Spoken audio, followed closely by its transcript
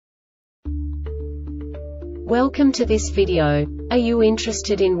Welcome to this video. Are you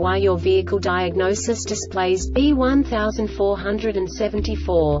interested in why your vehicle diagnosis displays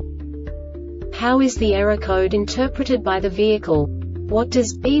B1474? How is the error code interpreted by the vehicle? What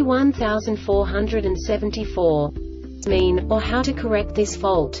does B1474 mean, or how to correct this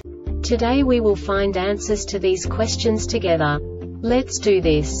fault? Today we will find answers to these questions together. Let's do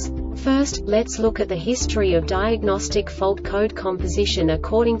this. First, let's look at the history of diagnostic fault code composition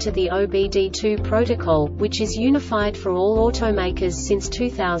according to the OBD2 protocol, which is unified for all automakers since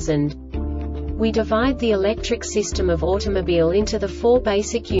 2000. We divide the electric system of automobile into the four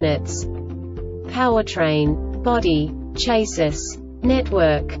basic units: powertrain, body, chassis,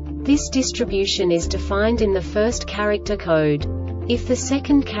 network. This distribution is defined in the first character code. If the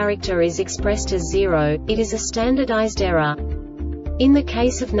second character is expressed as 0, it is a standardized error. In the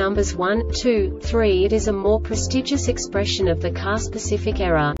case of numbers 1, 2, 3, it is a more prestigious expression of the car-specific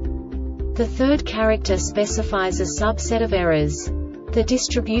error. The third character specifies a subset of errors. The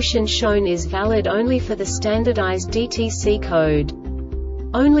distribution shown is valid only for the standardized DTC code.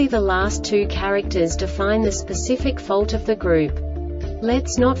 Only the last two characters define the specific fault of the group.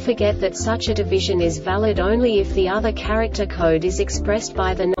 Let's not forget that such a division is valid only if the other character code is expressed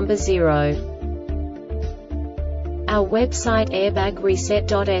by the number 0. Our website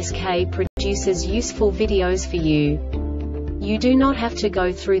airbagreset.sk produces useful videos for you. You do not have to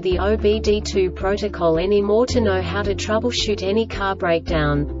go through the OBD2 protocol anymore to know how to troubleshoot any car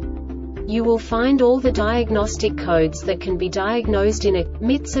breakdown. You will find all the diagnostic codes that can be diagnosed in a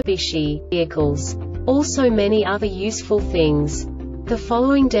Mitsubishi vehicles. Also many other useful things. The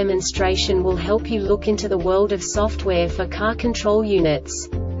following demonstration will help you look into the world of software for car control units.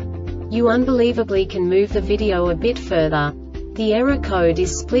 You unbelievably can move the video a bit further. The error code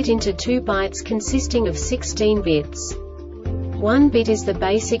is split into 2 bytes consisting of 16 bits. 1 bit is the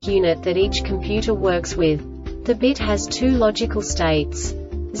basic unit that each computer works with. The bit has 2 logical states: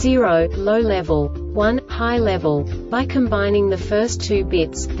 0, low level, 1, high level. By combining the first 2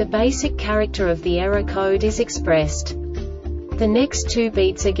 bits, the basic character of the error code is expressed. The next 2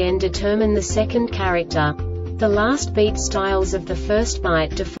 beats again determine the second character. The last beat styles of the first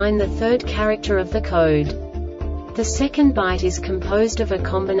byte define the third character of the code. The second byte is composed of a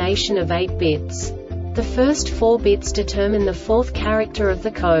combination of 8 bits. The first 4 bits determine the fourth character of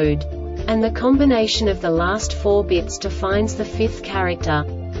the code. And the combination of the last 4 bits defines the fifth character.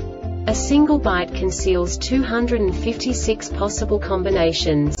 A single byte conceals 256 possible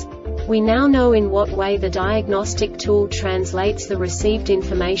combinations. We now know in what way the diagnostic tool translates the received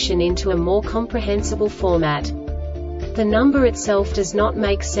information into a more comprehensible format. The number itself does not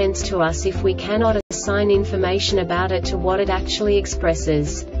make sense to us if we cannot assign information about it to what it actually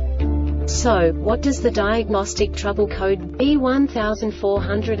expresses. So, what does the diagnostic trouble code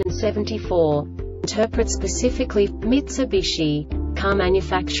B1474 interpret specifically for Mitsubishi car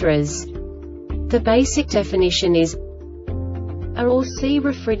manufacturers? The basic definition is s.r.o.the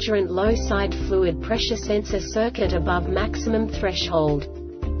refrigerant low side fluid pressure sensor circuit above maximum threshold.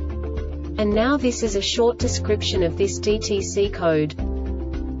 And now this is a short description of this DTC code.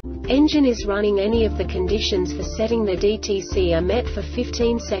 Engine is running. Any of the conditions for setting the DTC are met for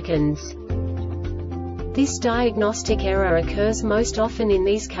 15 seconds. This diagnostic error occurs most often in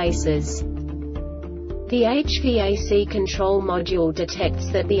these cases. The HVAC control module detects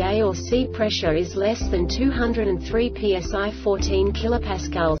that the A or C pressure is less than 203 psi 14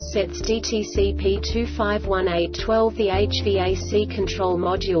 kPa, sets DTC P251812. The HVAC control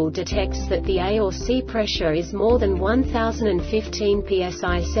module detects that the A or C pressure is more than 1015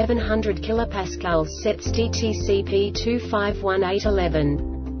 psi 700 kPa, sets DTC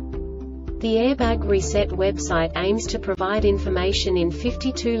P251811. The Airbag Reset website aims to provide information in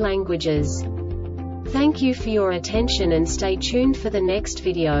 52 languages. Thank you for your attention and stay tuned for the next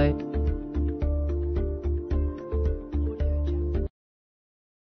video.